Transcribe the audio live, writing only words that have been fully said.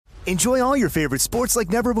Enjoy all your favorite sports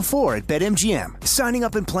like never before at BetMGM. Signing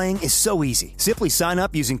up and playing is so easy. Simply sign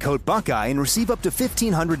up using code Buckeye and receive up to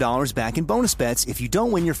 $1,500 back in bonus bets if you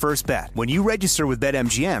don't win your first bet. When you register with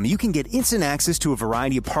BetMGM, you can get instant access to a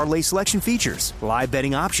variety of parlay selection features, live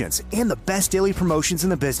betting options, and the best daily promotions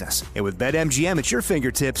in the business. And with BetMGM at your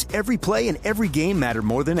fingertips, every play and every game matter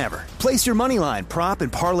more than ever. Place your moneyline, prop,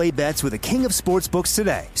 and parlay bets with the king of sportsbooks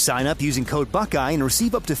today. Sign up using code Buckeye and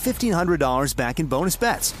receive up to $1,500 back in bonus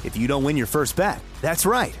bets if you don't win your first bet. That's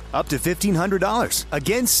right, up to $1,500.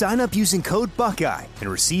 Again, sign up using code Buckeye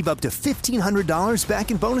and receive up to $1,500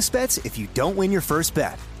 back in bonus bets if you don't win your first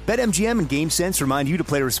bet. BetMGM and GameSense remind you to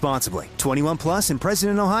play responsibly. 21 plus and present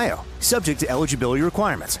in Ohio. Subject to eligibility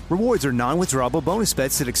requirements. Rewards are non-withdrawable bonus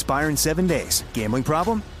bets that expire in 7 days. Gambling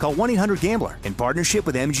problem? Call 1-800-GAMBLER in partnership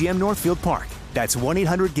with MGM Northfield Park. That's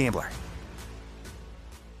 1-800-GAMBLER.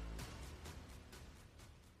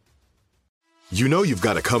 You know you've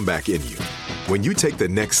got a comeback in you. When you take the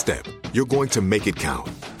next step, you're going to make it count.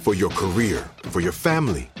 For your career, for your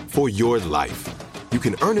family, for your life. You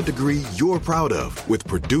can earn a degree you're proud of with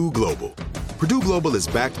Purdue Global. Purdue Global is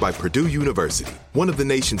backed by Purdue University, one of the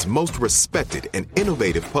nation's most respected and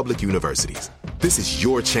innovative public universities. This is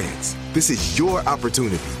your chance. This is your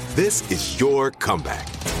opportunity. This is your comeback.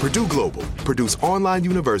 Purdue Global, Purdue's online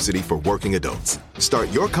university for working adults. Start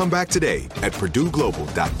your comeback today at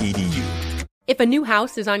purdueglobal.edu. If a new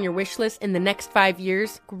house is on your wish list in the next 5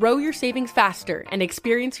 years, grow your savings faster and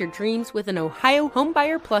experience your dreams with an Ohio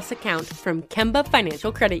Homebuyer Plus account from Kemba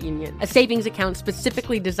Financial Credit Union. A savings account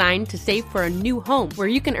specifically designed to save for a new home where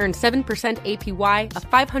you can earn 7% APY,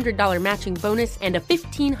 a $500 matching bonus, and a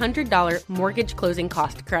 $1,500 mortgage closing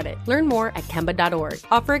cost credit. Learn more at Kemba.org.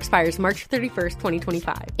 Offer expires March 31st,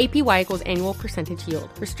 2025. APY equals annual percentage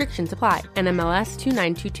yield. Restrictions apply. NMLS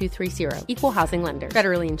 292230. Equal housing lender.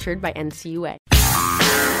 Federally insured by NCUA.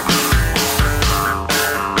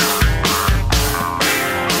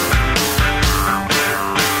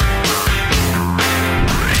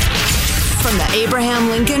 From the Abraham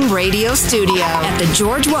Lincoln Radio Studio at the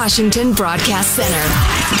George Washington Broadcast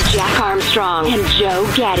Center, Jack Armstrong and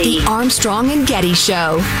Joe Getty. The Armstrong and Getty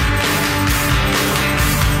Show.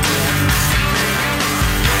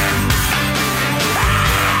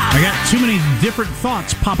 I got too many different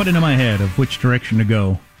thoughts popping into my head of which direction to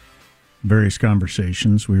go. Various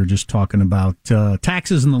conversations. We were just talking about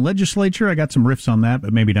taxes in the legislature. I got some riffs on that,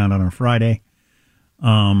 but maybe not on our Friday.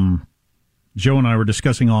 Joe and I were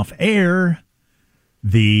discussing off air.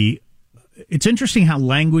 It's interesting how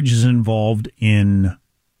language is involved in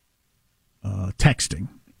texting.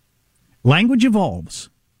 Language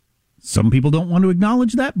evolves. Some people don't want to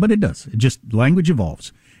acknowledge that, but it does. Language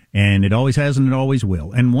evolves. And it always has and it always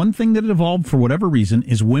will. And one thing that it evolved for whatever reason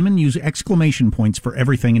is women use exclamation points for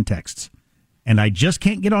everything in texts. And I just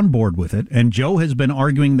can't get on board with it. And Joe has been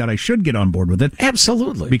arguing that I should get on board with it.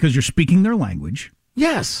 Absolutely. Because you're speaking their language.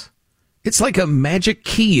 Yes. It's like a magic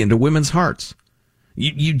key into women's hearts.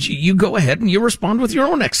 You go ahead and you respond with your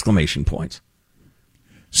own exclamation points.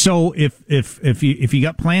 So if you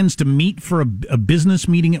got plans to meet for a business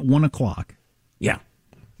meeting at 1:00. Yeah.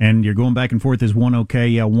 And you're going back and forth, is 1 okay?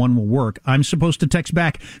 Yeah, 1 will work. I'm supposed to text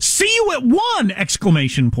back, see you at 1!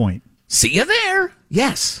 Exclamation point. See you there.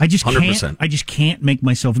 Yes. I just 100%. I just can't make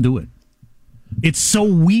myself do it. It's so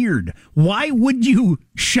weird. Why would you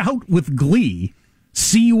shout with glee,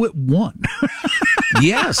 see you at 1?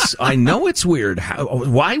 Yes, I know it's weird.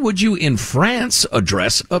 Why would you in France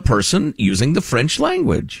address a person using the French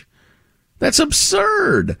language? That's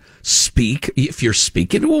absurd. If you're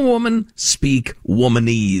speaking to a woman, speak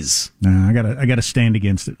womanese. Nah, I gotta stand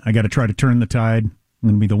against it. I gotta try to turn the tide. I'm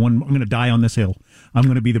going to be the one. I'm going to die on this hill. I'm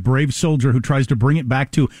going to be the brave soldier who tries to bring it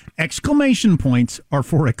back to exclamation points are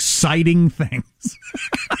for exciting things.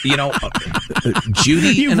 You know,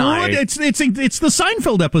 Judy and I. It's the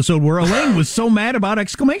Seinfeld episode where Elaine was so mad about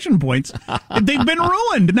exclamation points. They've been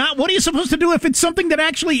ruined. Now, what are you supposed to do if it's something that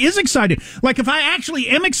actually is exciting? Like if I actually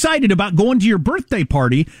am excited about going to your birthday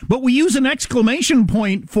party, but we use an exclamation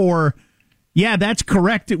point for. Yeah, that's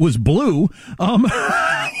correct. It was blue.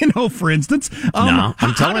 For instance. No,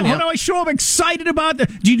 I'm telling you. How do I show I'm excited about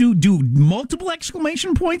that? Do you do multiple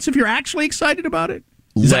exclamation points if you're actually excited about it?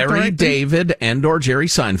 Larry David and or Jerry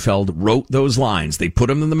Seinfeld wrote those lines. They put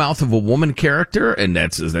them in the mouth of a woman character, and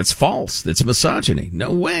that's false. That's misogyny.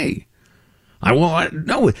 No way.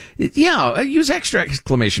 Use extra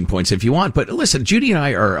exclamation points if you want. But listen, Judy and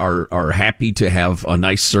I are happy to have a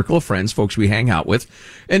nice circle of friends, folks we hang out with,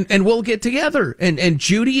 and we'll get together. And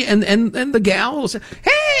Judy and the gal will say,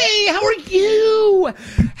 "Hey, how are you?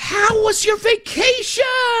 How was your vacation?"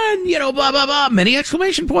 Blah, blah, blah. Many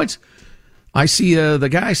exclamation points. I see the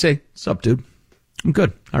guy say, "Sup, dude? I'm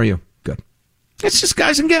good. How are you? Good." It's just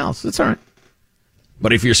guys and gals. That's all right.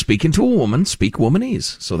 But if you're speaking to a woman, speak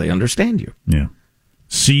womanese so they understand you. Yeah.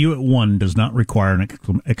 See you at 1 does not require an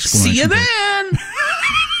exclamation. See you then.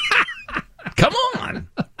 Come on.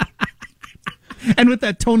 And with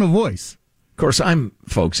that tone of voice. Of course, I'm,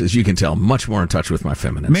 folks, as you can tell, much more in touch with my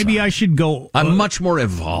feminine Maybe side. I should go. I'm much more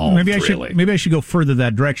evolved. Maybe I should go further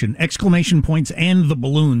that direction. Exclamation points and the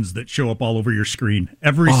balloons that show up all over your screen.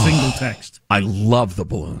 Every single text. I love the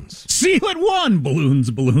balloons. See you at 1.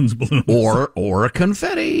 Balloons, balloons, balloons. Or a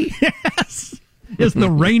confetti. Yes. It's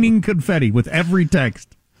the raining confetti with every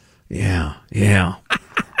text. Yeah.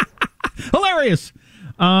 Hilarious.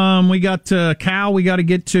 We got Cal we got to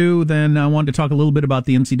get to. Then I wanted to talk a little bit about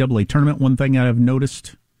the NCAA tournament. One thing I've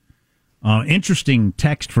noticed, interesting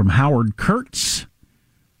text from Howard Kurtz,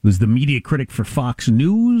 who's the media critic for Fox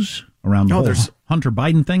News, around the whole Hunter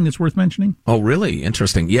Biden thing that's worth mentioning. Oh, really?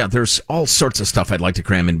 Interesting. Yeah, there's all sorts of stuff I'd like to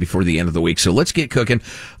cram in before the end of the week. So let's get cooking.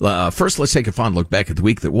 First, let's take a fond look back at the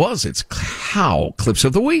week that was. It's Cow Clips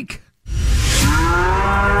of the Week.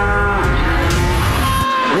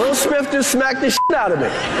 Will Smith just smacked the shit out of me.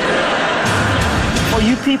 For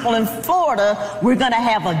you people in Florida, we're going to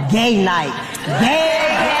have a gay night. Gay.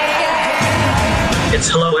 It's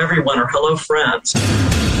hello everyone or hello friends.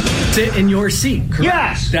 Sit in your seat, correct?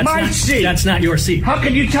 Yes, that's my seat. That's not your seat. How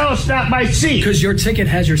can you tell it's not my seat? Because your ticket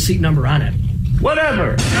has your seat number on it.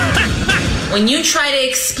 Whatever. When you try to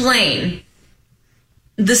explain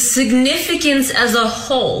the significance as a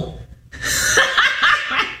whole.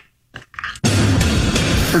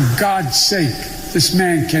 For God's sake, this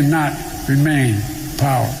man cannot remain in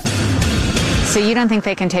power. So you don't think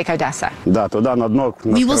they can take Odessa?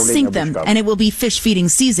 We will sink them, and it will be fish feeding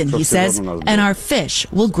season, he says, and our fish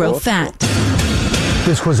will grow fat.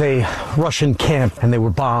 This was a Russian camp, and they were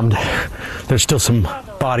bombed. There's still some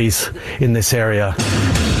bodies in this area.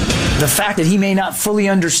 The fact that he may not fully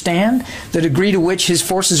understand the degree to which his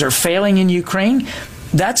forces are failing in Ukraine,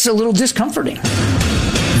 that's a little discomforting.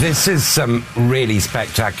 This is some really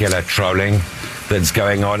spectacular trolling that's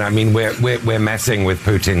going on. I mean, we're messing with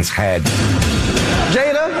Putin's head.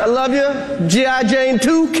 Jada, I love you. G.I. Jane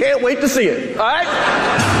 2, can't wait to see it. All right?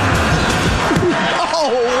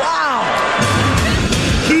 Oh, wow.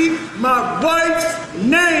 Keep my wife's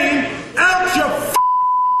name out your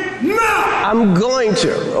mouth. I'm going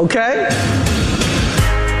to, okay?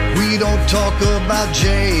 We don't talk about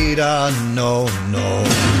Jada, no.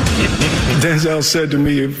 Denzel said to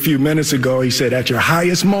me a few minutes ago, he said, at your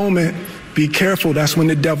highest moment, be careful, that's when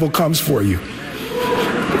the devil comes for you.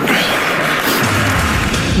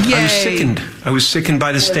 Yay. I was sickened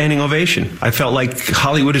by the standing ovation. I felt like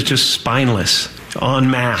Hollywood is just spineless, en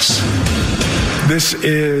masse. This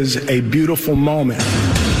is a beautiful moment.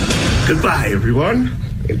 Goodbye, everyone.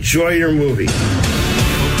 Enjoy your movie.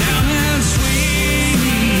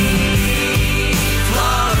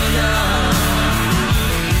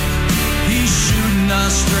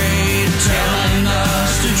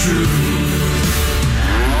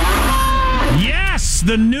 Yes,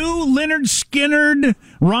 the new Lynyrd Skynyrd,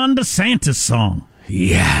 Ron DeSantis song.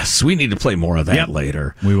 Yes, we need to play more of that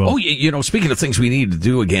later. We will. Oh, speaking of things we need to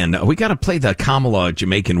do again, we got to play the Kamala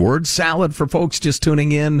Jamaican word salad for folks just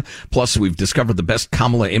tuning in. Plus, we've discovered the best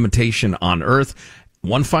Kamala imitation on earth.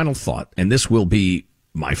 One final thought, and this will be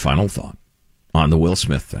my final thought on the Will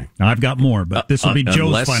Smith thing. Now, I've got more, but this will be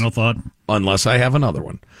Joe's final thought. Unless I have another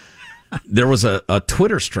one. There was a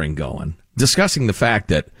Twitter string going discussing the fact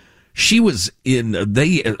that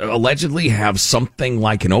they allegedly have something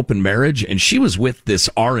like an open marriage, and she was with this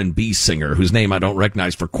R&B singer whose name I don't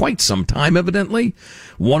recognize for quite some time, evidently.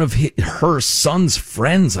 One of her son's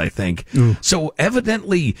friends, I think. So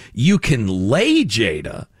evidently you can lay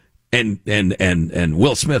Jada, and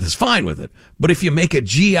Will Smith is fine with it. But if you make a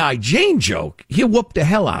G.I. Jane joke, he'll whoop the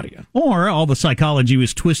hell out of you. Or all the psychology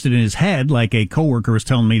was twisted in his head, like a coworker was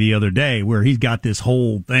telling me the other day, where he's got this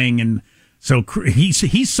whole thing, and so he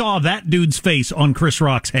saw that dude's face on Chris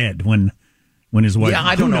Rock's head when his wife. Yeah,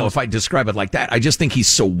 I don't know if I describe it like that. I just think he's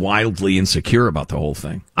so wildly insecure about the whole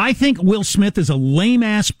thing. I think Will Smith is a lame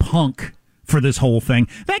ass punk for this whole thing.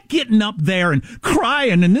 That getting up there and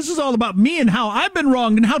crying, and this is all about me and how I've been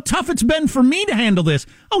wronged and how tough it's been for me to handle this.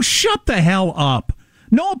 Oh, shut the hell up.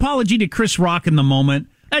 No apology to Chris Rock in the moment.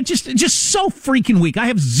 Just so freaking weak. I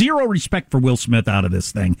have zero respect for Will Smith out of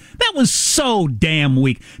this thing. That was so damn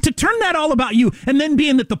weak. To turn that all about you, and then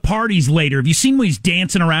being at the parties later. Have you seen when he's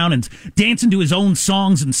dancing around and dancing to his own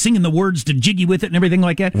songs and singing the words to Jiggy with it and everything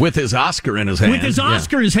like that? With his Oscar in his hand. With his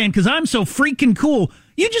Oscar in his hand, because I'm so freaking cool.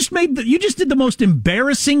 You just did the most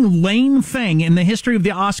embarrassing, lame thing in the history of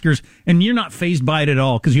the Oscars, and you're not fazed by it at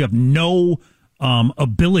all because you have no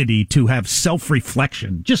ability to have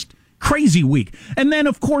self-reflection. Just crazy weak. And then,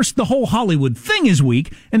 of course, the whole Hollywood thing is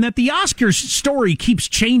weak, and that the Oscars story keeps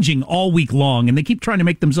changing all week long, and they keep trying to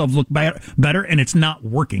make themselves look better, and it's not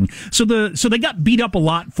working. So they got beat up a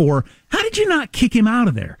lot for, how did you not kick him out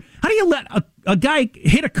of there? How do you let a guy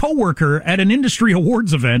hit a coworker at an industry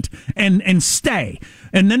awards event and stay?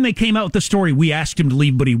 And then they came out with the story, we asked him to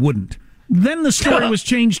leave, but he wouldn't. Then the story was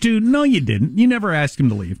changed to, no, you didn't. You never asked him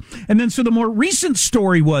to leave. And then so the more recent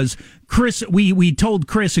story was, Chris, we told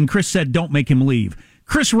Chris, and Chris said, don't make him leave.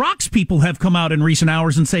 Chris Rock's people have come out in recent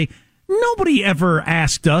hours and say, nobody ever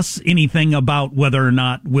asked us anything about whether or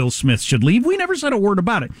not Will Smith should leave. We never said a word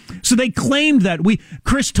about it. So they claimed that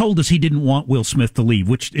Chris told us he didn't want Will Smith to leave,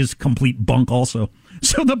 which is complete bunk also.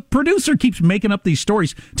 So the producer keeps making up these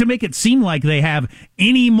stories to make it seem like they have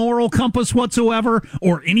any moral compass whatsoever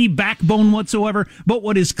or any backbone whatsoever. But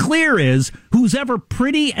what is clear is who's ever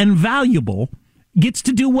pretty and valuable gets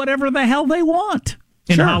to do whatever the hell they want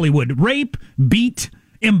in Hollywood. Rape, beat,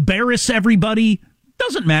 embarrass everybody.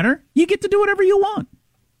 Doesn't matter. You get to do whatever you want.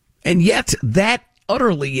 And yet that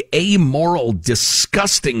utterly amoral,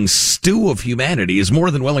 disgusting stew of humanity is more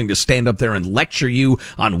than willing to stand up there and lecture you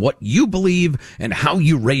on what you believe and how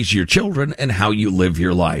you raise your children and how you live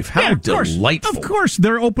your life. How delightful. Of course,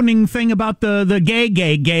 their opening thing about the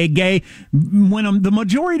gay, when the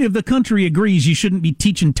majority of the country agrees you shouldn't be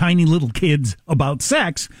teaching tiny little kids about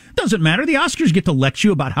sex, doesn't matter. The Oscars get to lecture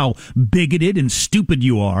you about how bigoted and stupid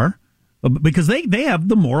you are because they have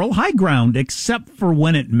the moral high ground, except for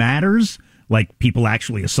when it matters. Like people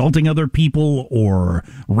actually assaulting other people or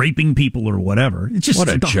raping people or whatever. It's just what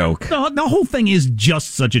a joke. The whole thing is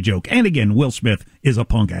just such a joke. And again, Will Smith is a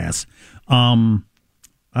punk ass. I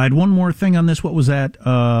had one more thing on this. What was that?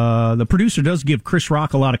 The producer does give Chris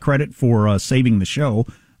Rock a lot of credit for saving the show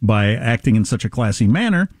by acting in such a classy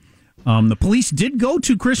manner. The police did go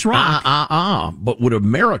to Chris Rock. But would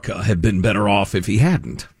America have been better off if he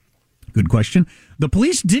hadn't? Good question. The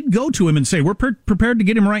police did go to him and say, we're prepared to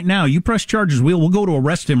get him right now. You press charges, we'll go to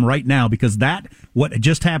arrest him right now because what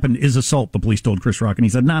just happened is assault, the police told Chris Rock. And he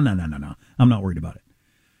said, no, I'm not worried about it.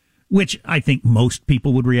 Which I think most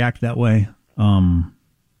people would react that way.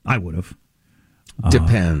 I would have.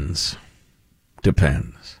 Depends.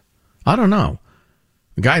 I don't know.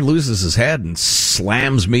 The guy loses his head and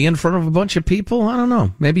slams me in front of a bunch of people. I don't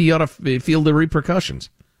know. Maybe you ought to feel the repercussions.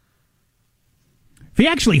 If he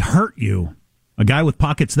actually hurt you, a guy with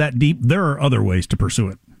pockets that deep, there are other ways to pursue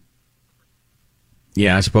it.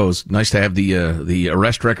 Yeah, I suppose. Nice to have the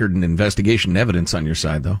arrest record and investigation evidence on your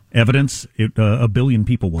side, though. Evidence? 1 billion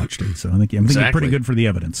people watched it, so I'm thinking pretty good for the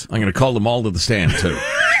evidence. I'm going to call them all to the stand, too.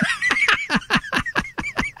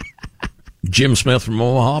 Jim Smith from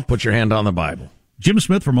Omaha, put your hand on the Bible. Jim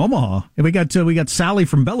Smith from Omaha. And we got Sally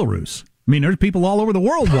from Belarus. I mean, there's people all over the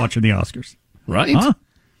world watching the Oscars. Right. Huh?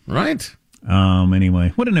 Right.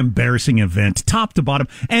 Anyway, what an embarrassing event, top to bottom.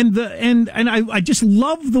 And I just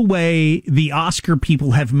love the way the Oscar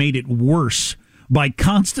people have made it worse by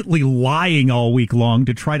constantly lying all week long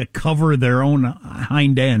to try to cover their own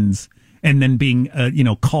hind ends and then being,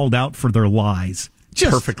 called out for their lies.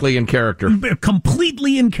 Just perfectly in character.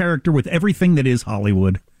 Completely in character with everything that is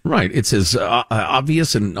Hollywood. Right. It's as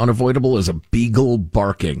obvious and unavoidable as a beagle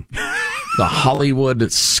barking. The Hollywood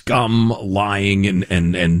scum lying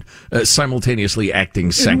and simultaneously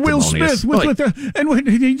acting sanctimonious. And Will Smith, and when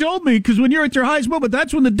he told me, because when you're at your highest moment,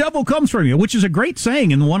 that's when the devil comes from you, which is a great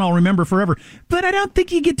saying and one I'll remember forever. But I don't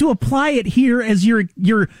think you get to apply it here as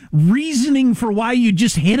your reasoning for why you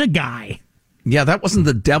just hit a guy. Yeah, that wasn't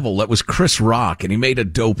the devil. That was Chris Rock, and he made a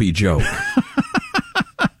dopey joke.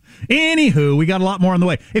 Anywho, we got a lot more on the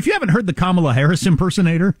way. If you haven't heard the Kamala Harris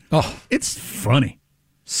impersonator, it's funny.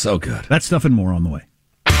 So good. That stuff and more on the way.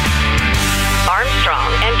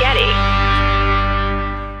 Armstrong and Getty.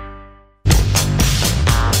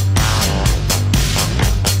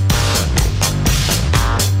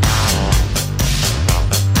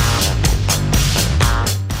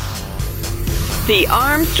 The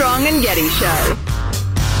Armstrong and Getty Show.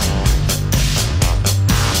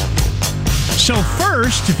 So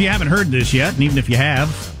first, if you haven't heard this yet, and even if you have,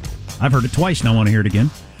 I've heard it twice and I want to hear it again.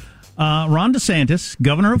 Ron DeSantis,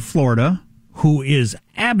 governor of Florida, who is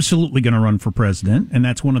absolutely going to run for president, and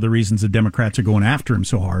that's one of the reasons the Democrats are going after him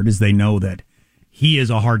so hard, is they know that he is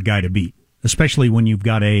a hard guy to beat, especially when you've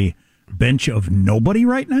got a bench of nobody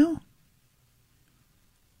right now.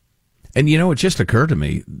 And, it just occurred to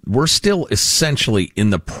me, we're still essentially in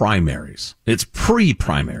the primaries. It's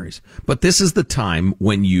pre-primaries. But this is the time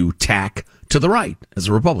when you tack to the right as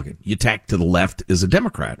a Republican. You tack to the left as a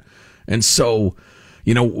Democrat. And so,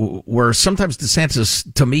 where sometimes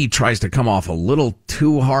DeSantis, to me, tries to come off a little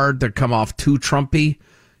too hard, to come off too Trumpy,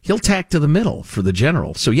 he'll tack to the middle for the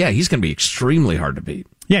general. So, yeah, he's going to be extremely hard to beat.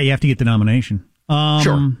 Yeah, you have to get the nomination.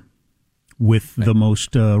 Sure. With the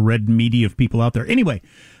most red meaty of people out there. Anyway,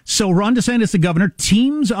 so Ron DeSantis, the governor,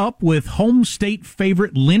 teams up with home state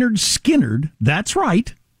favorite Lynyrd Skynyrd. That's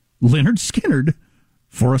right, Lynyrd Skynyrd,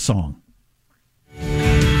 for a song.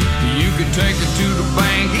 You could take it to the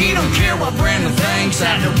bank. He don't care what Brandon thinks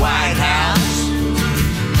at the White House.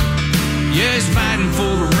 Yeah, he's fighting for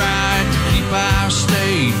the right to keep our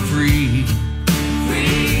state free.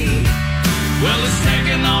 Free. Well, he's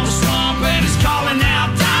taking on the swamp and he's calling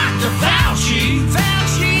out Dr. Fauci.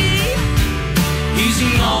 Fauci. He's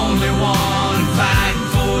the only one fighting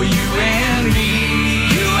for you and me.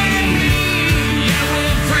 You and me. Yeah,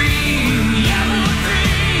 we're free. Yeah, we're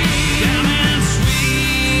free. Down in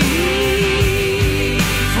sweet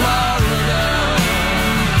Florida.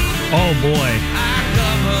 Oh, boy. Our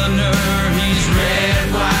governor, he's red,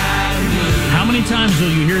 white, and blue. How many times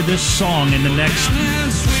will you hear this song in the next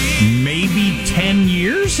maybe 10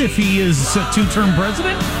 years if he is a two-term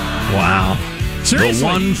president? Wow. Seriously. The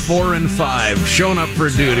 1, 4, and 5 showing up for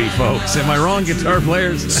duty, folks. Am I wrong, guitar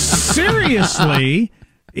players? Seriously,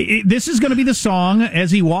 this is going to be the song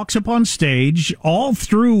as he walks up on stage all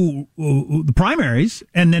through the primaries,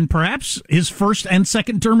 and then perhaps his first and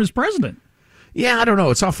second term as president. Yeah, I don't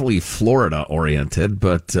know. It's awfully Florida-oriented,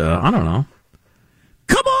 but I don't know.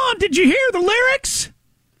 Come on, did you hear the lyrics?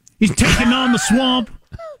 He's taking on the swamp.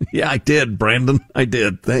 Yeah, I did, Brandon. I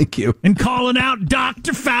did. Thank you. And calling out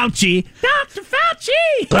Dr. Fauci. Dr.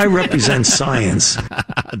 Fauci! I represent science.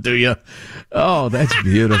 Do you? Oh, that's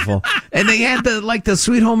beautiful. And they had the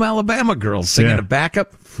Sweet Home Alabama girls singing a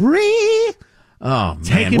backup. Free. Oh, man.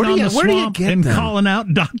 Taking Where on do the swamp you get and them? calling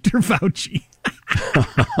out Dr. Fauci.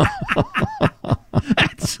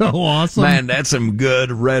 That's so awesome. Man, that's some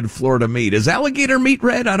good red Florida meat. Is alligator meat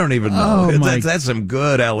red? I don't even know. Oh, That's some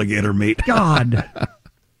good alligator meat. God.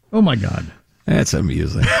 Oh, my God. That's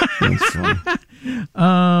amusing. That's funny.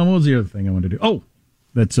 What was the other thing I wanted to do? Oh,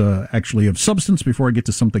 that's actually of substance before I get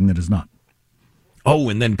to something that is not. Oh,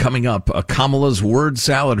 and then coming up, Kamala's word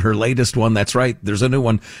salad, her latest one. That's right. There's a new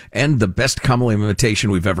one. And the best Kamala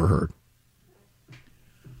imitation we've ever heard.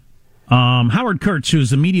 Howard Kurtz,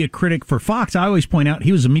 who's a media critic for Fox, I always point out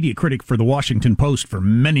he was a media critic for the Washington Post for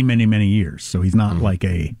many, many, many years. So he's not like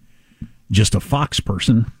just a Fox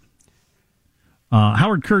person.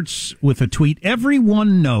 Howard Kurtz with a tweet,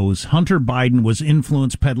 everyone knows Hunter Biden was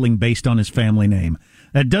influence peddling based on his family name.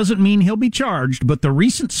 That doesn't mean he'll be charged, but the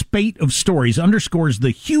recent spate of stories underscores the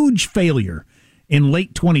huge failure in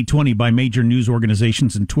late 2020 by major news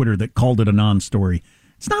organizations and Twitter that called it a non-story.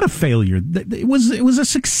 It's not a failure. It was a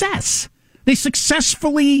success. They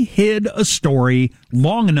successfully hid a story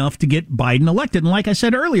long enough to get Biden elected. And like I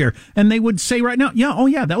said earlier, and they would say right now,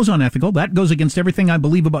 that was unethical. That goes against everything I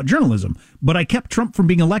believe about journalism. But I kept Trump from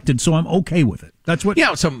being elected, so I'm okay with it. That's what.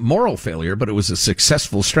 Yeah, it's a moral failure, but it was a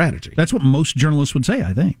successful strategy. That's what most journalists would say,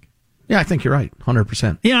 I think. Yeah, I think you're right.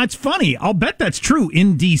 100%. Yeah, it's funny. I'll bet that's true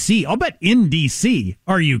in D.C. I'll bet in D.C.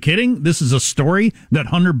 Are you kidding? This is a story that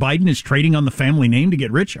Hunter Biden is trading on the family name to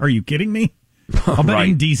get rich? Are you kidding me? I'll bet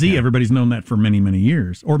in D.C. everybody's known that for many, many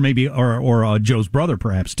years. Or maybe, or Joe's brother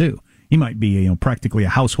perhaps too. He might be practically a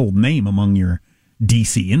household name among your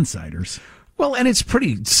D.C. insiders. Well, and it's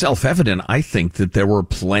pretty self-evident, I think, that there were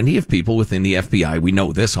plenty of people within the FBI. We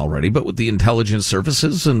know this already, but with the intelligence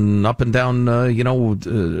services and up and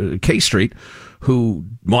down, K Street, who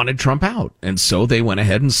wanted Trump out. And so they went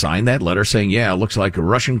ahead and signed that letter saying, it looks like a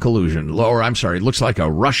Russian collusion. It looks like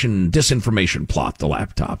a Russian disinformation plot, the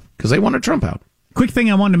laptop, because they wanted Trump out. Quick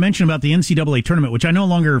thing I wanted to mention about the NCAA tournament, which I no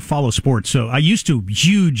longer follow sports. So I used to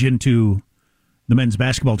huge into the men's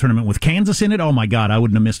basketball tournament with Kansas in it. Oh, my God, I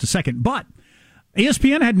wouldn't have missed a second. But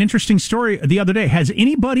ESPN had an interesting story the other day. Has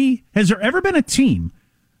there ever been a team?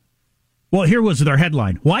 Well, here was their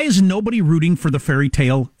headline. Why is nobody rooting for the fairy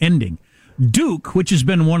tale ending? Duke, which has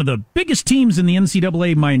been one of the biggest teams in the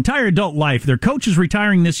NCAA my entire adult life, their coach is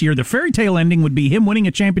retiring this year. The fairy tale ending would be him winning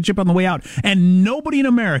a championship on the way out. And nobody in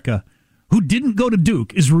America who didn't go to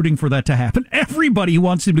Duke is rooting for that to happen. Everybody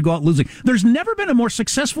wants him to go out losing. There's never been a more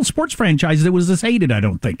successful sports franchise that was this hated, I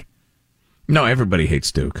don't think. No, everybody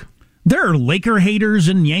hates Duke. There are Laker haters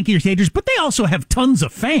and Yankee haters, but they also have tons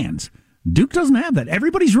of fans. Duke doesn't have that.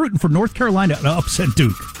 Everybody's rooting for North Carolina to upset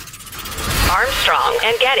Duke. Armstrong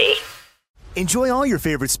and Getty. Enjoy all your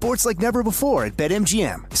favorite sports like never before at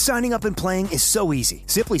BetMGM. Signing up and playing is so easy.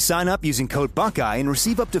 Simply sign up using code Buckeye and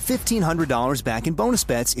receive up to $1,500 back in bonus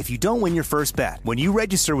bets if you don't win your first bet. When you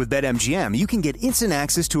register with BetMGM, you can get instant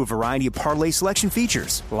access to a variety of parlay selection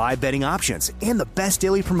features, live betting options, and the best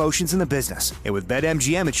daily promotions in the business. And with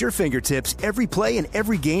BetMGM at your fingertips, every play and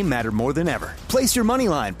every game matter more than ever. Place your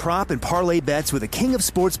moneyline, prop, and parlay bets with the king of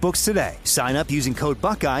sportsbooks today. Sign up using code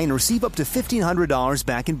Buckeye and receive up to $1,500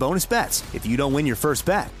 back in bonus bets if you don't win your first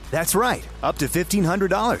bet. That's right, up to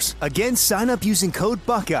 $1,500. Again, sign up using code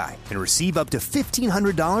Buckeye and receive up to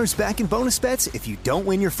 $1,500 back in bonus bets if you don't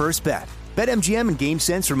win your first bet. BetMGM and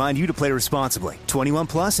GameSense remind you to play responsibly. 21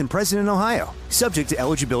 plus and present in Ohio. Subject to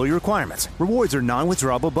eligibility requirements. Rewards are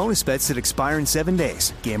non-withdrawable bonus bets that expire in 7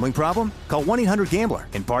 days. Gambling problem? Call 1-800-GAMBLER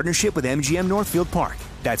in partnership with MGM Northfield Park.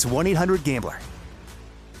 That's 1-800-GAMBLER.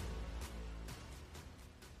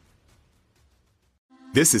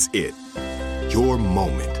 This is it. Your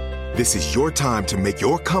moment. This is your time to make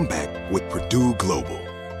your comeback with Purdue Global.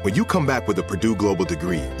 When you come back with a Purdue Global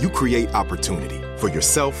degree, you create opportunity for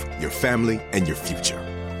yourself, your family, and your future.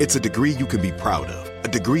 It's a degree you can be proud of, a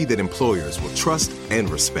degree that employers will trust and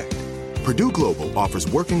respect. Purdue Global offers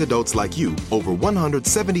working adults like you over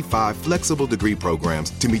 175 flexible degree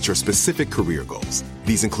programs to meet your specific career goals.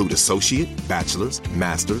 These include associate, bachelor's,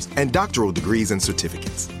 master's, and doctoral degrees and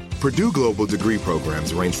certificates. Purdue Global degree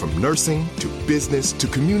programs range from nursing to business to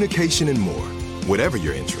communication and more. Whatever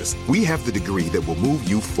your interest, we have the degree that will move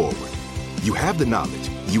you forward. You have the knowledge,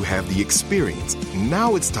 you have the experience.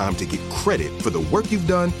 Now it's time to get credit for the work you've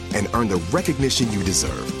done and earn the recognition you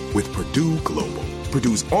deserve with Purdue Global,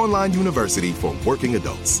 Purdue's online university for working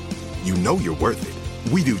adults. You know you're worth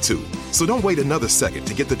it. We do too. So don't wait another second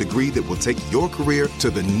to get the degree that will take your career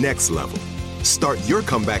to the next level. Start your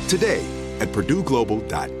comeback today at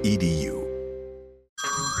purdueglobal.edu.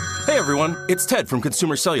 Hey everyone, it's Ted from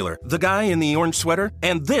Consumer Cellular, the guy in the orange sweater,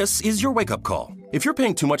 and this is your wake-up call. If you're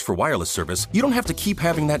paying too much for wireless service, you don't have to keep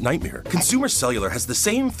having that nightmare. Consumer Cellular has the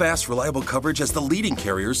same fast, reliable coverage as the leading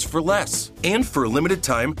carriers for less. And for a limited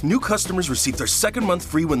time, new customers receive their second month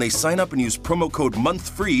free when they sign up and use promo code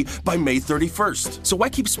MONTHFREE by May 31st. So why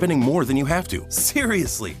keep spending more than you have to?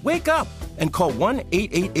 Seriously, wake up and call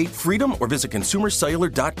 1-888-FREEDOM or visit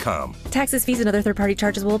consumercellular.com. Taxes, fees, and other third-party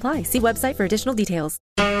charges will apply. See website for additional details.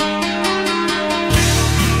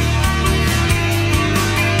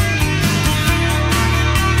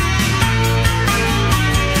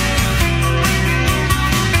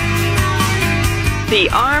 The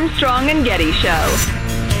Armstrong and Getty Show. I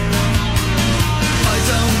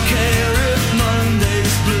don't care if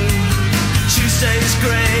Monday's blue, Tuesday's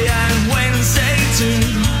grey, and Wednesday too.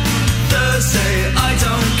 Thursday, I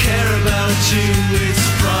don't care about you. It's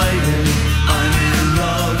Friday, I'm in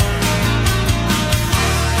love.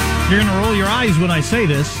 You're going to roll your eyes when I say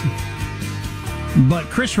this, but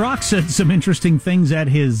Chris Rock said some interesting things at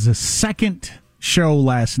his second show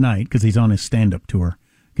last night because he's on his stand-up tour.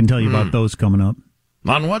 Can tell you about those coming up.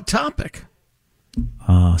 On what topic?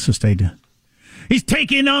 So stay tuned. He's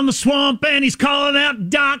taking on the swamp and he's calling out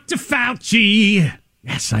Dr. Fauci.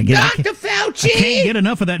 Yes, I get it. Dr. Fauci! I can't get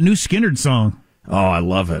enough of that new Skinnerd song. Oh, I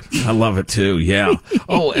love it. I love it too, yeah.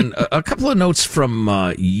 Oh, and a couple of notes from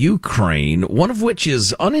Ukraine, one of which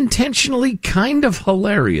is unintentionally kind of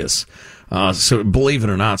hilarious. So believe it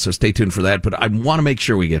or not, so stay tuned for that. But I want to make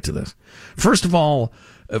sure we get to this. First of all,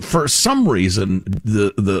 for some reason,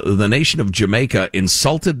 the nation of Jamaica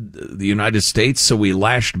insulted the United States, so we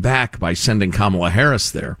lashed back by sending Kamala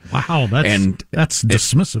Harris there. Wow, that's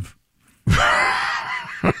dismissive.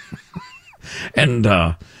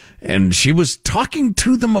 And she was talking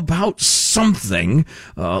to them about something.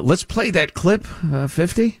 Let's play that clip,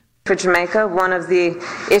 50. For Jamaica, one of the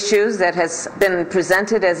issues that has been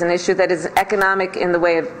presented as an issue that is economic in the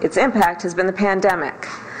way of its impact has been the pandemic.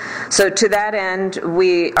 So to that end,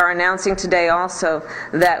 we are announcing today also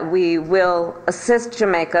that we will assist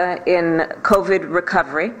Jamaica in COVID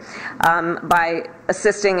recovery by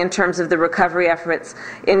assisting in terms of the recovery efforts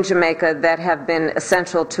in Jamaica that have been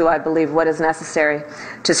essential to, I believe, what is necessary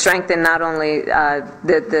to strengthen not only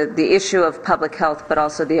the issue of public health, but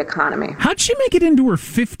also the economy. How'd she make it into her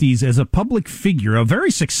 50s as a public figure, a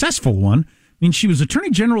very successful one? I mean, she was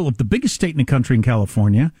Attorney General of the biggest state in the country in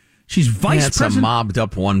California. She's vice president. It's a mobbed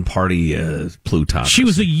up one party plutocracy. She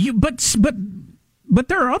was but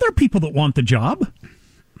there are other people that want the job.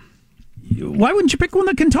 why wouldn't you pick one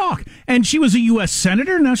that can talk? And she was a U.S.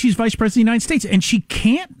 senator. Now she's vice president of the United States, and she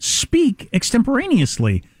can't speak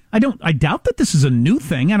extemporaneously. I doubt that this is a new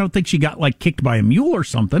thing. I don't think she got kicked by a mule or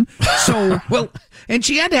something. So well, and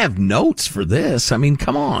she had to have notes for this. I mean,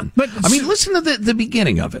 come on. But I mean, listen to the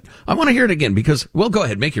beginning of it. I want to hear it again because, well, go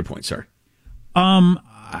ahead, make your point, sir.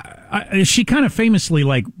 She kind of famously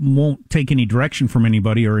won't take any direction from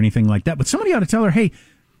anybody or anything like that. But somebody ought to tell her, hey,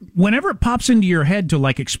 whenever it pops into your head to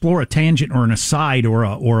explore a tangent or an aside or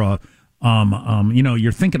a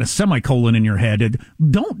you're thinking a semicolon in your head,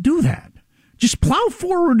 don't do that. Just plow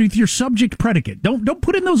forward with your subject predicate. Don't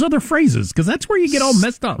put in those other phrases because that's where you get all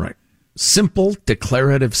messed up. Right. Simple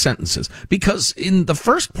declarative sentences. Because in the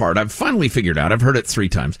first part, I've finally figured out, I've heard it 3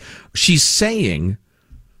 times. She's saying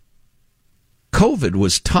COVID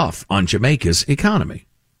was tough on Jamaica's economy.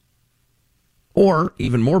 Or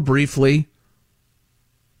even more briefly,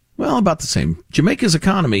 well, about the same. Jamaica's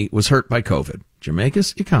economy was hurt by COVID.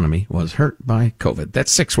 Jamaica's economy was hurt by COVID.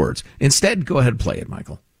 That's 6 words. Instead, go ahead and play it,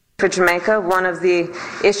 Michael. For Jamaica, one of the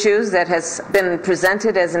issues that has been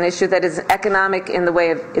presented as an issue that is economic in the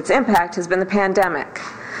way of its impact has been the pandemic.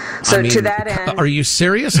 So to that end... Are you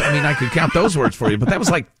serious? I mean, I could count those words for you, but that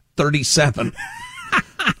was 37.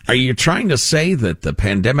 Are you trying to say that the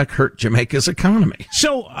pandemic hurt Jamaica's economy?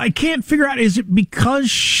 So I can't figure out, is it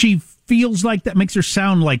because she feels like that makes her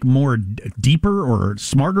sound more deeper or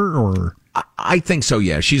smarter or... I think so,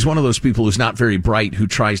 yeah. She's one of those people who's not very bright, who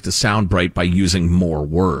tries to sound bright by using more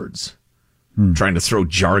words. Trying to throw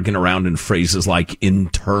jargon around in phrases like in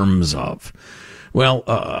terms of. Well,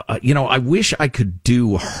 I wish I could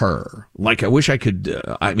do her. I wish I could,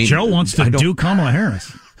 Joe wants to do Kamala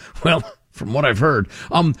Harris. Well... From what I've heard.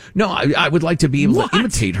 No, I would like to be able to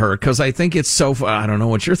imitate her because I think it's so, I don't know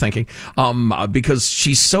what you're thinking, because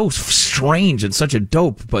she's so strange and such a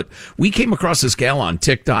dope. But we came across this gal on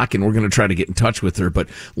TikTok and we're going to try to get in touch with her. But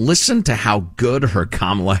listen to how good her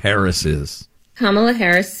Kamala Harris is. Kamala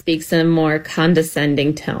Harris speaks in a more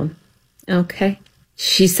condescending tone. Okay.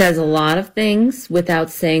 She says a lot of things without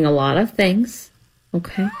saying a lot of things.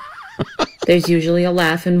 Okay. There's usually a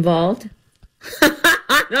laugh involved.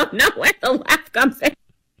 I don't know where the laugh comes in.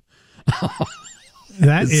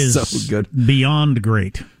 That is so good. Beyond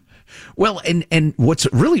great. Well, and what's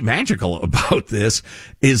really magical about this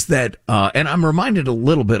is that, and I'm reminded a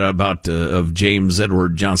little bit about of James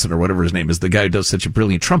Edward Johnson or whatever his name is, the guy who does such a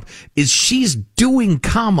brilliant Trump, is she's doing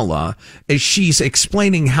Kamala as she's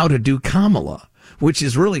explaining how to do Kamala, which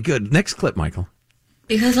is really good. Next clip, Michael.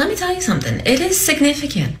 Because let me tell you something. It is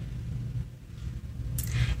significant.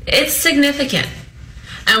 It's significant.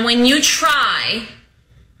 And when you try,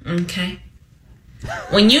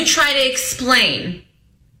 when you try to explain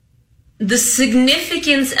the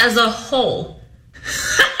significance as a whole.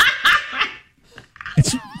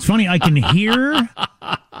 It's funny, I can hear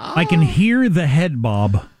the head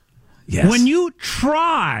bob. Yes. When you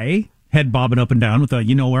try head bobbing up and down with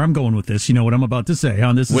you know where I'm going with this, you know what I'm about to say,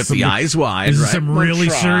 huh? This is with the eyes wide, this right? is some really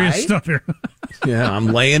serious stuff here. Yeah, I'm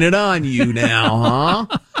laying it on you now,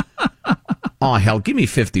 huh? Oh, hell, give me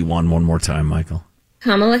 51 one more time, Michael.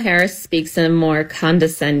 Kamala Harris speaks in a more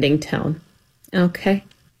condescending tone. Okay.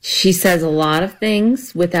 She says a lot of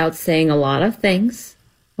things without saying a lot of things.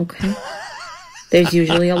 Okay. There's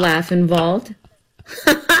usually a laugh involved.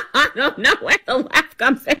 I don't know where the laugh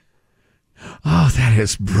comes in. Oh, that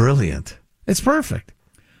is brilliant. It's perfect.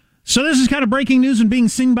 So this is kind of breaking news and being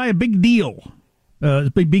seen by a big deal.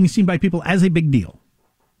 Being seen by people as a big deal.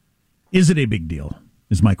 Is it a big deal,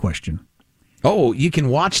 is my question. Oh, you can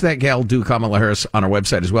watch that gal do Kamala Harris on our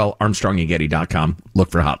website as well, ArmstrongandGetty.com.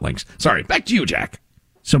 Look for hot links. Sorry, back to you, Jack.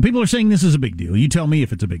 So people are saying this is a big deal. You tell me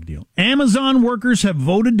if it's a big deal. Amazon workers have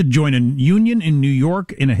voted to join a union in New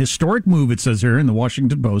York in a historic move, it says here in the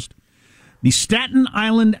Washington Post. The Staten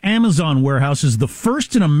Island Amazon warehouse is the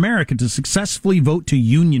first in America to successfully vote to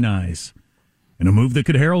unionize, in a move that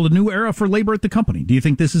could herald a new era for labor at the company. Do you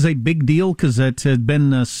think this is a big deal? Because it had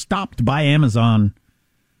been stopped by Amazon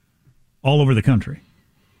all over the country.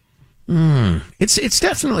 It's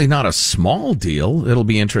definitely not a small deal. It'll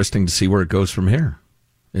be interesting to see where it goes from here.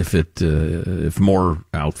 If more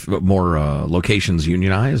locations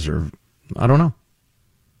unionize, or I don't know.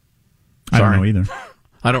 Sorry. I don't know either.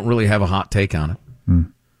 I don't really have a hot take on it.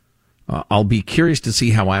 I'll be curious to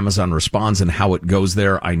see how Amazon responds and how it goes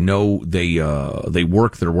there. I know they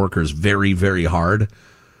work their workers very, very hard.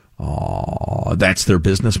 That's their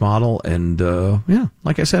business model, and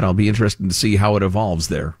like I said, I'll be interested to see how it evolves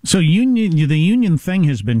there. So the union thing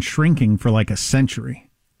has been shrinking for like a century,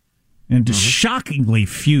 and shockingly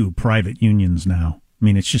few private unions now. I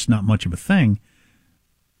mean, it's just not much of a thing.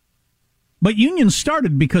 But unions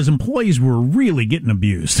started because employees were really getting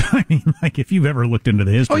abused. I mean, like if you've ever looked into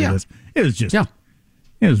the history of this, it was just,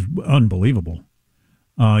 it was unbelievable.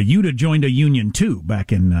 UTA joined a union too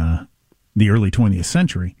back in the early 20th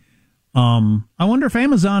century. I wonder if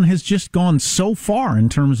Amazon has just gone so far in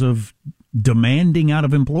terms of demanding out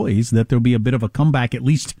of employees that there'll be a bit of a comeback, at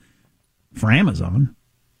least for Amazon,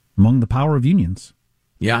 among the power of unions.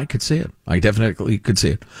 Yeah, I could see it. I definitely could see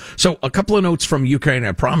it. So a couple of notes from Ukraine.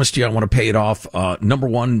 I promised you I want to pay it off. Number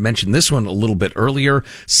one, mentioned this one a little bit earlier.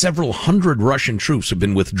 Several hundred Russian troops have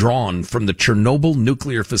been withdrawn from the Chernobyl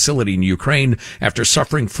nuclear facility in Ukraine after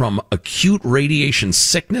suffering from acute radiation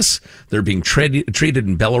sickness. They're being treated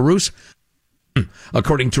in Belarus.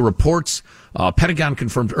 According to reports, Pentagon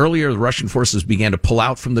confirmed earlier the Russian forces began to pull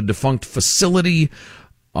out from the defunct facility.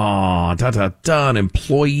 An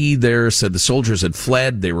employee there said the soldiers had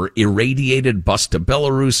fled. They were irradiated, bused to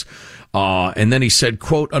Belarus. And then he said,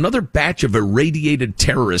 quote, another batch of irradiated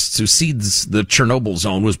terrorists who seeds the Chernobyl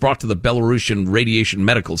zone was brought to the Belarusian Radiation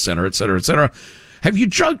Medical Center, et cetera, et cetera. Have you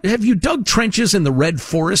dug trenches in the Red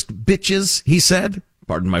Forest, bitches? He said.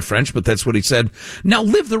 Pardon my French, but that's what he said. Now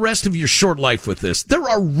live the rest of your short life with this. There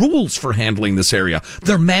are rules for handling this area.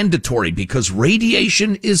 They're mandatory because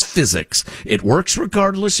radiation is physics. It works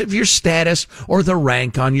regardless of your status or the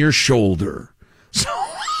rank on your shoulder. So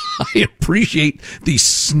I appreciate the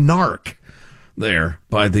snark there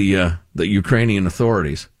by the Ukrainian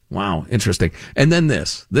authorities. Wow, interesting. And then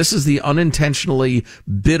this is the unintentionally,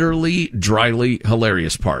 bitterly, dryly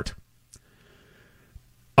hilarious part.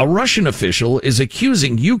 A Russian official is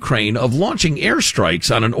accusing Ukraine of launching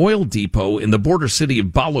airstrikes on an oil depot in the border city of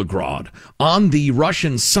Volgograd on the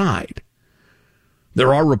Russian side.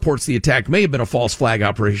 There are reports the attack may have been a false flag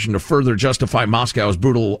operation to further justify Moscow's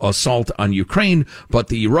brutal assault on Ukraine, but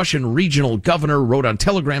the Russian regional governor wrote on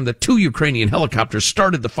Telegram that 2 Ukrainian helicopters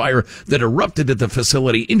started the fire that erupted at the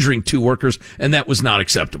facility, injuring 2 workers, and that was not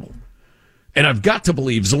acceptable. And I've got to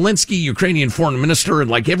believe Zelensky, Ukrainian foreign minister, and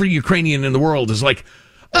like every Ukrainian in the world is like,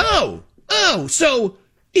 Oh, so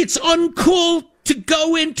it's uncool to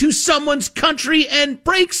go into someone's country and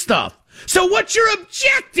break stuff. So what you're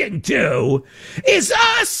objecting to is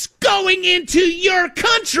us going into your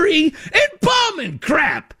country and bombing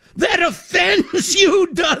crap. That offends you,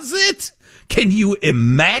 does it? Can you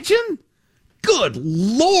imagine? Good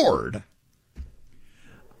Lord.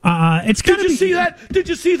 Did you see that? Did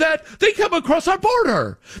you see that? They came across our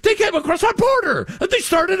border. And they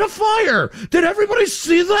started a fire. Did everybody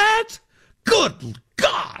see that? Good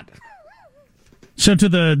God. So to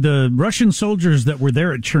the Russian soldiers that were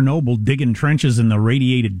there at Chernobyl digging trenches in the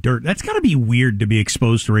radiated dirt, that's got to be weird to be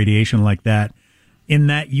exposed to radiation like that, in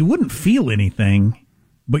that you wouldn't feel anything,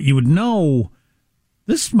 but you would know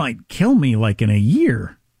this might kill me like in a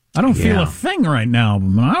year. I don't feel a thing right now. I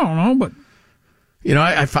don't know, but... You know,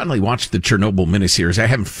 I finally watched the Chernobyl miniseries. I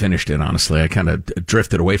haven't finished it, honestly. I kind of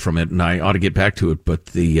drifted away from it, and I ought to get back to it. But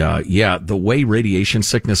the way radiation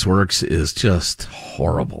sickness works is just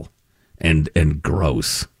horrible and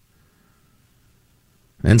gross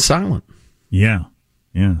and silent. Yeah.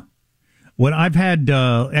 Well, I've had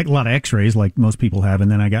a lot of X-rays, like most people have,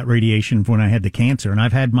 and then I got radiation when I had the cancer, and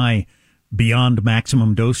I've had my beyond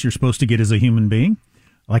maximum dose you're supposed to get as a human being.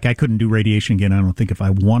 Like, I couldn't do radiation again, I don't think, if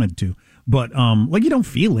I wanted to. But, you don't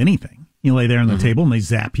feel anything. You lay there on the table and they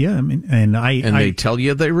zap you. I mean, and they tell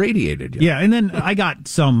you they radiated you. Yeah, and then I got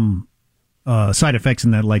some side effects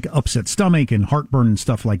in that, like upset stomach and heartburn and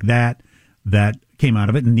stuff like that came out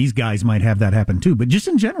of it. And these guys might have that happen too. But just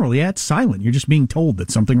in general, it's silent. You're just being told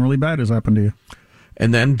that something really bad has happened to you.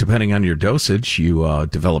 And then, depending on your dosage, you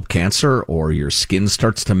develop cancer or your skin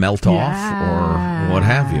starts to melt off or what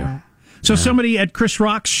have you. So somebody at Chris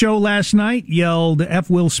Rock's show last night yelled, F.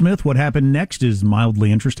 Will Smith, what happened next is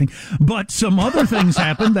mildly interesting. But some other things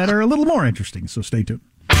happened that are a little more interesting, so stay tuned.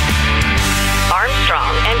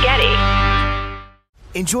 Armstrong and Getty.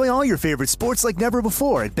 Enjoy all your favorite sports like never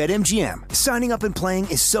before at BetMGM. Signing up and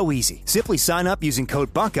playing is so easy. Simply sign up using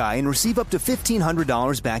code Buckeye and receive up to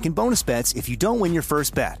 $1,500 back in bonus bets if you don't win your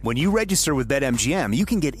first bet. When you register with BetMGM, you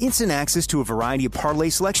can get instant access to a variety of parlay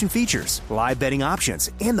selection features, live betting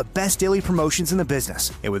options, and the best daily promotions in the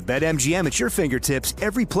business. And with BetMGM at your fingertips,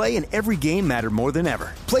 every play and every game matter more than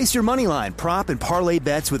ever. Place your moneyline, prop, and parlay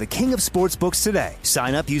bets with the king of sportsbooks today.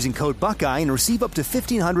 Sign up using code Buckeye and receive up to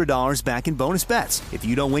 $1,500 back in bonus bets if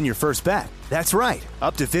you don't win your first bet. That's right,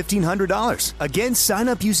 up to $1,500. Again, sign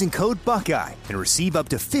up using code Buckeye and receive up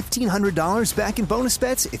to $1,500 back in bonus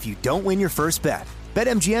bets if you don't win your first bet.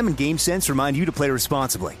 BetMGM and GameSense remind you to play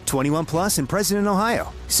responsibly. 21 plus and present in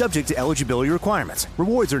Ohio. Subject to eligibility requirements.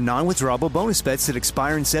 Rewards are non-withdrawable bonus bets that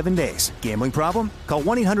expire in 7 days. Gambling problem? Call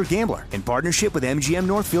 1-800-GAMBLER in partnership with MGM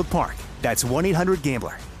Northfield Park. That's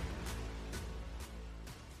 1-800-GAMBLER.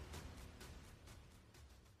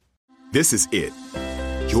 This is it.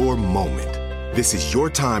 Your moment. This is your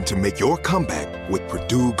time to make your comeback with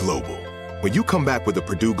Purdue Global. When you come back with a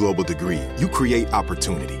Purdue Global degree, you create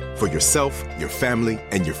opportunity for yourself, your family,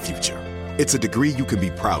 and your future. It's a degree you can be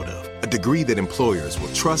proud of, a degree that employers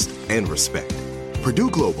will trust and respect. Purdue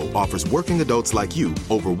Global offers working adults like you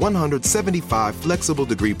over 175 flexible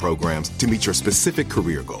degree programs to meet your specific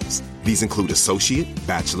career goals. These include associate,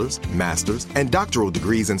 bachelor's, master's, and doctoral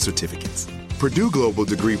degrees and certificates. Purdue Global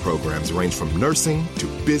degree programs range from nursing to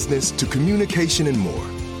business to communication and more.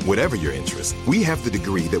 Whatever your interest, we have the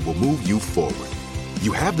degree that will move you forward.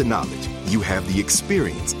 You have the knowledge, you have the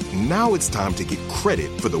experience. Now it's time to get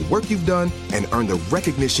credit for the work you've done and earn the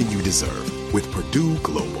recognition you deserve with Purdue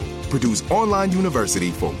Global, Purdue's online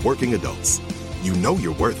university for working adults. You know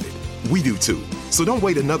you're worth it. We do too. So don't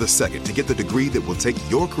wait another second to get the degree that will take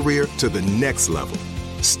your career to the next level.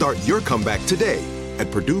 Start your comeback today at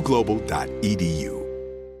purdueglobal.edu.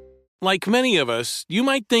 Like many of us, you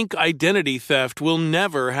might think identity theft will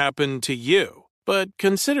never happen to you. But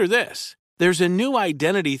consider this. There's a new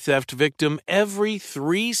identity theft victim every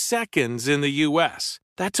 3 seconds in the U.S.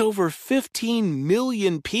 That's over 15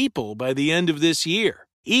 million people by the end of this year,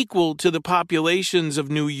 equal to the populations of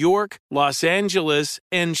New York, Los Angeles,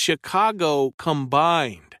 and Chicago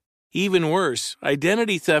combined. Even worse,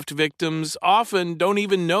 identity theft victims often don't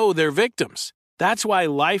even know they're victims. That's why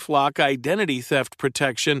LifeLock Identity Theft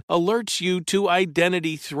Protection alerts you to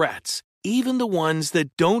identity threats, even the ones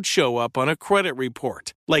that don't show up on a credit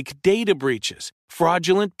report, like data breaches,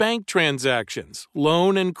 fraudulent bank transactions,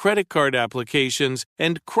 loan and credit card applications,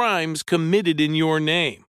 and crimes committed in your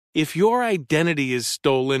name. If your identity is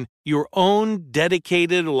stolen, your own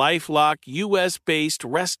dedicated LifeLock U.S.-based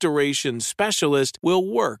restoration specialist will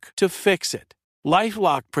work to fix it.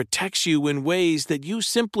 LifeLock protects you in ways that you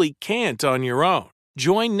simply can't on your own.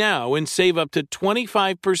 Join now and save up to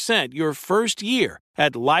 25% your first year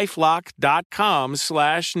at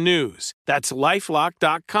LifeLock.com/news. That's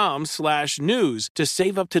LifeLock.com/news to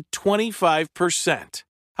save up to 25%.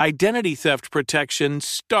 Identity theft protection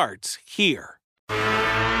starts here.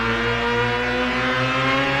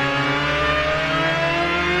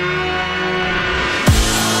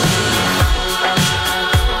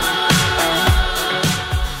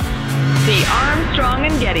 The Armstrong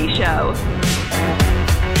and Getty Show.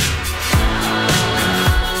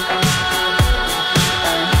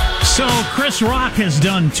 So Chris Rock has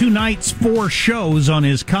done 2 nights, 4 shows on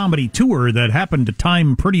his comedy tour that happened to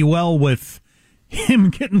time pretty well with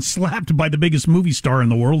him getting slapped by the biggest movie star in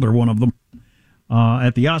the world, or one of them,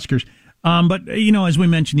 at the Oscars. But, you know, as we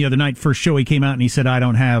mentioned the other night, first show he came out and he said, I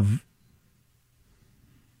don't have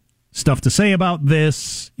stuff to say about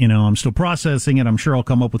this. You know, I'm still processing it. I'm sure I'll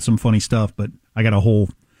come up with some funny stuff, but I got a whole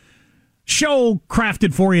show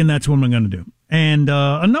crafted for you, and that's what I'm going to do. And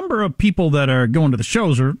a number of people that are going to the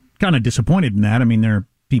shows are kind of disappointed in that. I mean, there are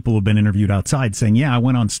people who have been interviewed outside saying, yeah, I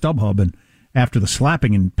went on StubHub and after the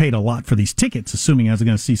slapping and paid a lot for these tickets, assuming I was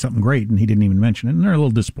going to see something great, and he didn't even mention it. And they're a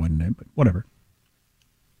little disappointed in it, but whatever.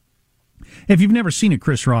 If you've never seen a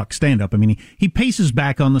Chris Rock stand-up, I mean, he paces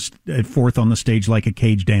back on the forth on the stage like a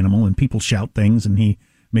caged animal, and people shout things, and he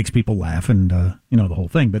makes people laugh, and, you know, the whole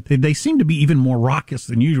thing. But they seem to be even more raucous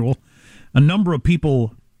than usual. A number of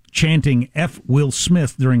people chanting F. Will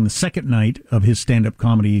Smith during the second night of his stand-up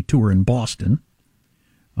comedy tour in Boston.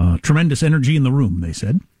 Tremendous energy in the room, they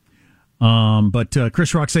said. But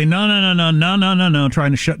Chris Rock saying, no,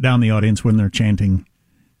 trying to shut down the audience when they're chanting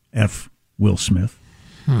F. Will Smith.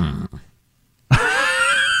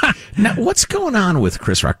 Now, what's going on with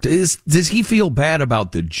Chris Rock? Does he feel bad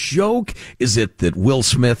about the joke? Is it that Will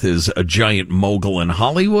Smith is a giant mogul in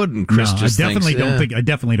Hollywood and Chris just I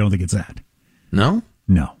definitely don't think it's that. No?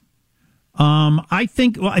 No. I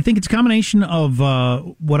think it's a combination of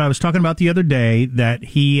what I was talking about the other day, that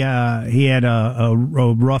he had a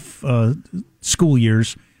rough school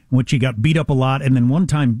years in which he got beat up a lot, and then one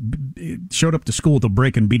time showed up to school with a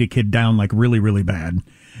brick and beat a kid down like really, really bad,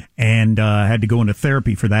 and had to go into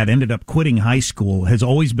therapy for that. Ended up quitting high school. Has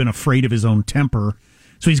always been afraid of his own temper.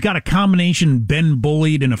 So he's got a combination, been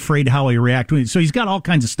bullied and afraid how he reacts. So he's got all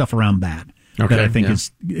kinds of stuff around that. Okay, that I think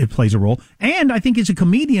it plays a role. And I think he's a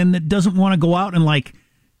comedian that doesn't want to go out and like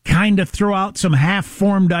kind of throw out some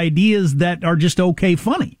half-formed ideas that are just okay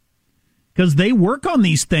funny. Because they work on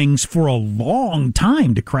these things for a long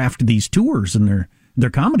time to craft these tours, and their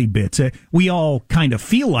comedy bits. We all kind of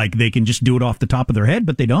feel like they can just do it off the top of their head,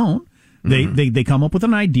 but they don't. They come up with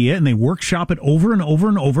an idea and they workshop it over and over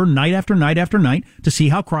and over, night after night after night, to see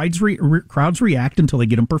how crowds react until they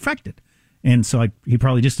get them perfected. And so he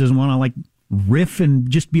probably just doesn't want to like riff and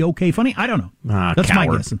just be okay funny. I don't know. That's coward.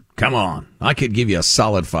 my guess. Come on, I could give you a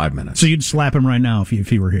solid 5 minutes. So you'd slap him right now if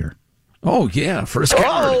he were here. Oh yeah, for his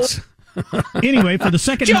cowards. Anyway, for the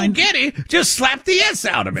second Joe nine, Getty just slapped the S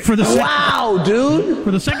out of me. Wow, dude!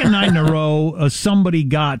 For the second night in a row, somebody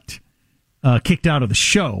got kicked out of the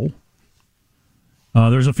show.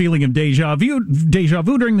 There's a feeling of deja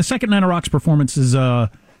vu during the second Night of Rock's performance as a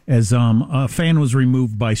fan was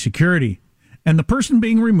removed by security. And the person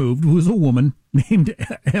being removed was a woman named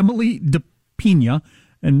Emily DePina.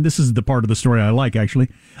 And this is the part of the story I like, actually.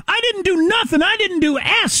 I didn't do nothing. I didn't do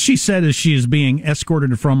S, she said as she is being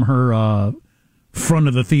escorted from her front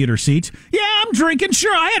of the theater seats. Yeah, I'm drinking.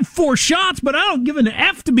 Sure, I had 4 shots, but I don't give an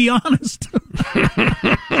F, to be honest.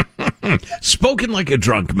 Spoken like a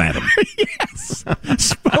drunk, madam. Yes.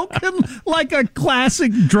 Spoken like a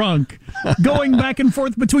classic drunk. Going back and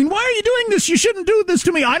forth between, why are you doing this? You shouldn't do this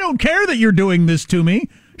to me. I don't care that you're doing this to me.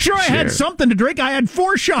 Sure, I had something to drink. I had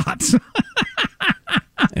 4 shots.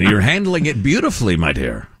 And you're handling it beautifully, my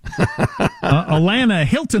dear. Alana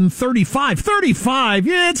Hilton, 35. 35?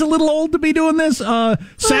 Yeah, it's a little old to be doing this. Sat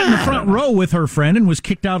in the front row with her friend and was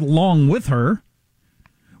kicked out along with her.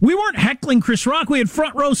 We weren't heckling Chris Rock. We had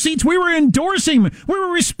front row seats. We were endorsing him. We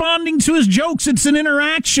were responding to his jokes. It's an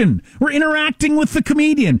interaction. We're interacting with the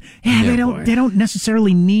comedian. Yeah, they don't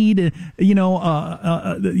necessarily need,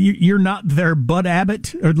 you're not their Bud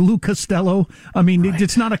Abbott or Lou Costello. I mean,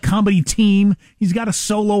 It's not a comedy team. He's got a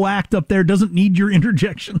solo act up there. Doesn't need your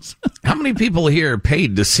interjections. How many people here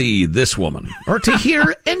paid to see this woman or to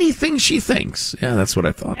hear anything she thinks? Yeah, that's what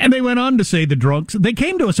I thought. And they went on to say, the drunks, they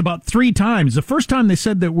came to us about 3 times. The first time they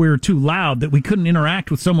said that we were too loud, that we couldn't interact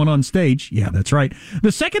with someone on stage. Yeah, that's right.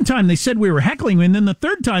 The second time they said we were heckling, and then the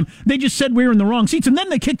third time they just said we were in the wrong seats, and then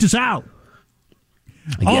they kicked us out.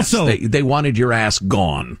 Yes, also, they wanted your ass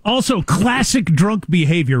gone. Also, classic drunk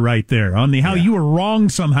behavior right there on the how you were wrong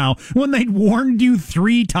somehow when they'd warned you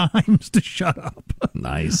 3 times to shut up.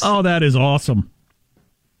 Nice. Oh, that is awesome.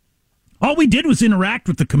 All we did was interact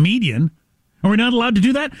with the comedian. Are we not allowed to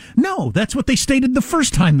do that? No, that's what they stated the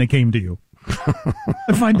first time they came to you.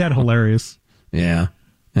 I find that hilarious. Yeah.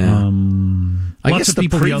 I guess the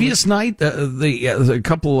previous night, a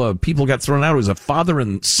couple of people got thrown out. It was a father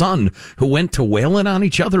and son who went to wailing on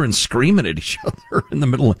each other and screaming at each other in the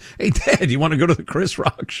middle. Hey, Dad, you want to go to the Chris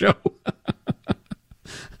Rock show?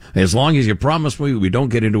 As long as you promise me we don't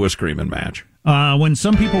get into a screaming match. When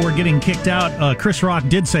some people were getting kicked out, Chris Rock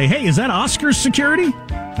did say, hey, is that Oscars security?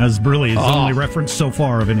 That's really his only reference so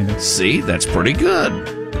far of anything. See, that's pretty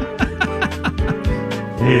good.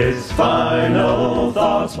 It's final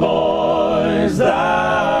thoughts, boys.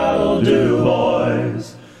 That'll do,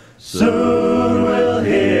 boys. Soon we'll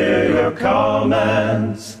hear your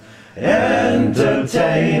comments.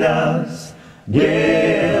 Entertain us.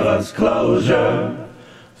 Give us closure.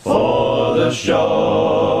 For the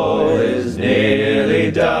show is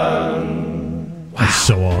nearly done. Wow. That's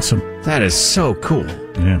so awesome. That is so cool.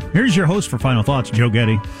 Yeah. Here's your host for Final Thoughts, Joe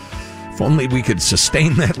Getty. If only we could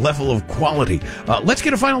sustain that level of quality. Let's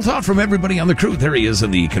get a final thought from everybody on the crew. There he is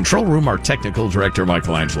in the control room, our technical director,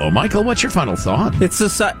 Michelangelo. Michael, what's your final thought?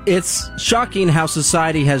 It's shocking how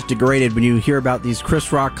society has degraded when you hear about these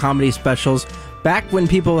Chris Rock comedy specials. Back when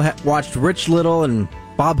people watched Rich Little and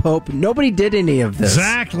Bob Hope, nobody did any of this.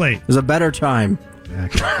 Exactly. It was a better time.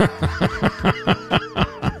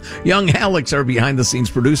 Young Alex, our behind-the-scenes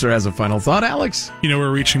producer, has a final thought. Alex? You know,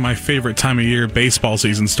 we're reaching my favorite time of year. Baseball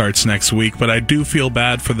season starts next week, but I do feel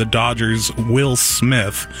bad for the Dodgers' Will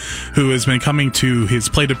Smith, who has been coming to his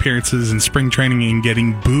plate appearances in spring training and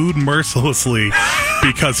getting booed mercilessly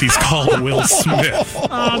because he's called Will Smith.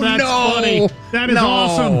 Oh, that's funny. That is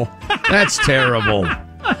awesome. That's terrible.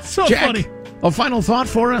 That's so Jack, funny. A final thought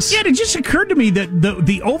for us? Yeah, it just occurred to me that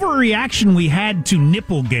the overreaction we had to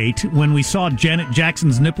Nipplegate when we saw Janet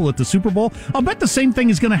Jackson's nipple at the Super Bowl, I'll bet the same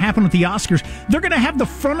thing is going to happen with the Oscars. They're going to have the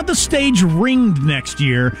front of the stage ringed next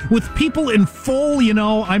year with people in full,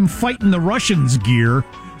 I'm fighting the Russians gear.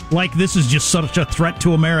 Like this is just such a threat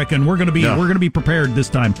to America, and we're going to be prepared this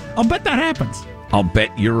time. I'll bet that happens. I'll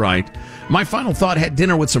bet you're right. My final thought, had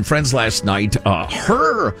dinner with some friends last night.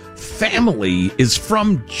 Her family is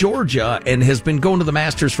from Georgia and has been going to the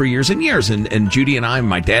Masters for years and years. And Judy and I,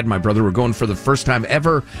 my dad and my brother were going for the first time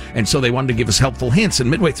ever. And so they wanted to give us helpful hints. And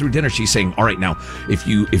midway through dinner, she's saying, all right, now, if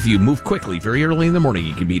you move quickly, very early in the morning,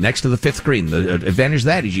 you can be next to the 5th green. The advantage of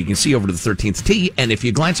that is you can see over to the 13th tee. And if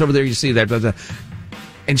you glance over there, you see that.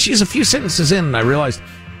 And she's a few sentences in, and I realized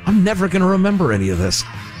I'm never going to remember any of this.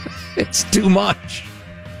 It's too much.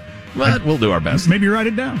 But we'll do our best. Maybe write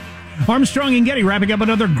it down. Armstrong and Getty wrapping up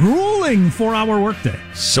another grueling 4-hour workday.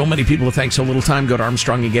 So many people to thank so little time. Go to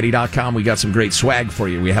ArmstrongandGetty.com. We got some great swag for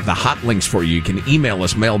you. We have the hot links for you. You can email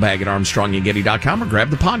us, mailbag at ArmstrongandGetty.com, or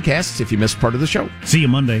grab the podcasts if you missed part of the show. See you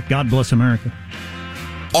Monday. God bless America.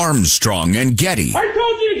 Armstrong and Getty. I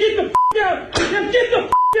told you to get the out! Just get the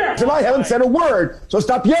out! And I haven't said a word, so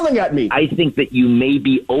stop yelling at me. I think that you may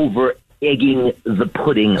be over-egging the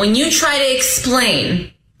pudding. When you try to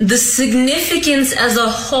explain the significance as a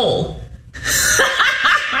whole.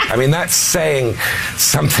 I mean, that's saying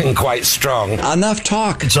something quite strong. Enough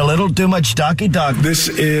talk. It's a little too much talky-talk. This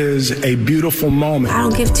is a beautiful moment. I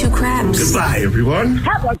don't give two craps. Goodbye, everyone.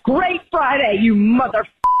 Have a great Friday, you mother...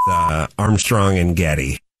 Armstrong and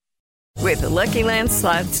Getty. With the Lucky Land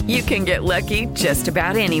Slots, you can get lucky just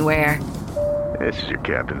about anywhere. This is your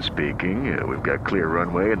captain speaking. We've got clear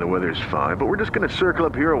runway and the weather's fine, but we're just going to circle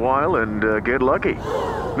up here a while and get lucky.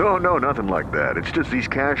 No, nothing like that. It's just these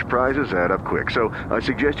cash prizes add up quick. So I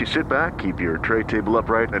suggest you sit back, keep your tray table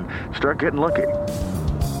upright, and start getting lucky.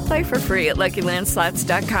 Play for free at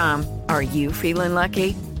LuckyLandSlots.com. Are you feeling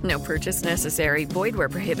lucky? No purchase necessary. Void where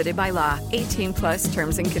prohibited by law. 18+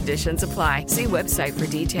 terms and conditions apply. See website for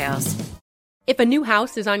details. If a new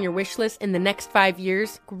house is on your wish list in the next 5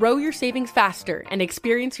 years, grow your savings faster and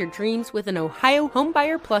experience your dreams with an Ohio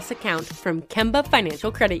Homebuyer Plus account from Kemba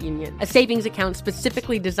Financial Credit Union. A savings account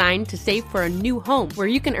specifically designed to save for a new home, where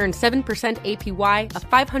you can earn 7% APY,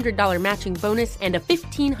 a $500 matching bonus, and a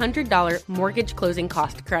 $1,500 mortgage closing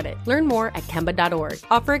cost credit. Learn more at Kemba.org.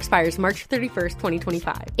 Offer expires March 31st,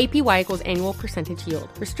 2025. APY equals annual percentage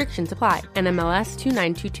yield. Restrictions apply. NMLS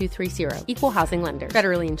 292230. Equal housing lender.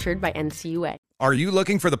 Federally insured by NCUA. Are you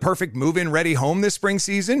looking for the perfect move-in ready home this spring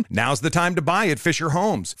season? Now's the time to buy at Fisher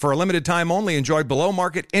Homes. For a limited time only, enjoy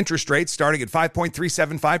below-market interest rates starting at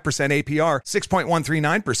 5.375% APR,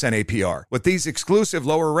 6.139% APR. With these exclusive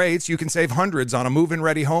lower rates, you can save hundreds on a move-in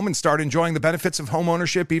ready home and start enjoying the benefits of home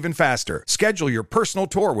ownership even faster. Schedule your personal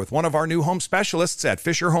tour with one of our new home specialists at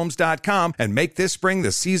FisherHomes.com and make this spring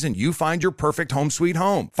the season you find your perfect home sweet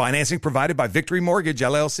home. Financing provided by Victory Mortgage,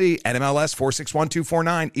 LLC, NMLS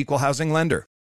 461249, Equal Housing Lender.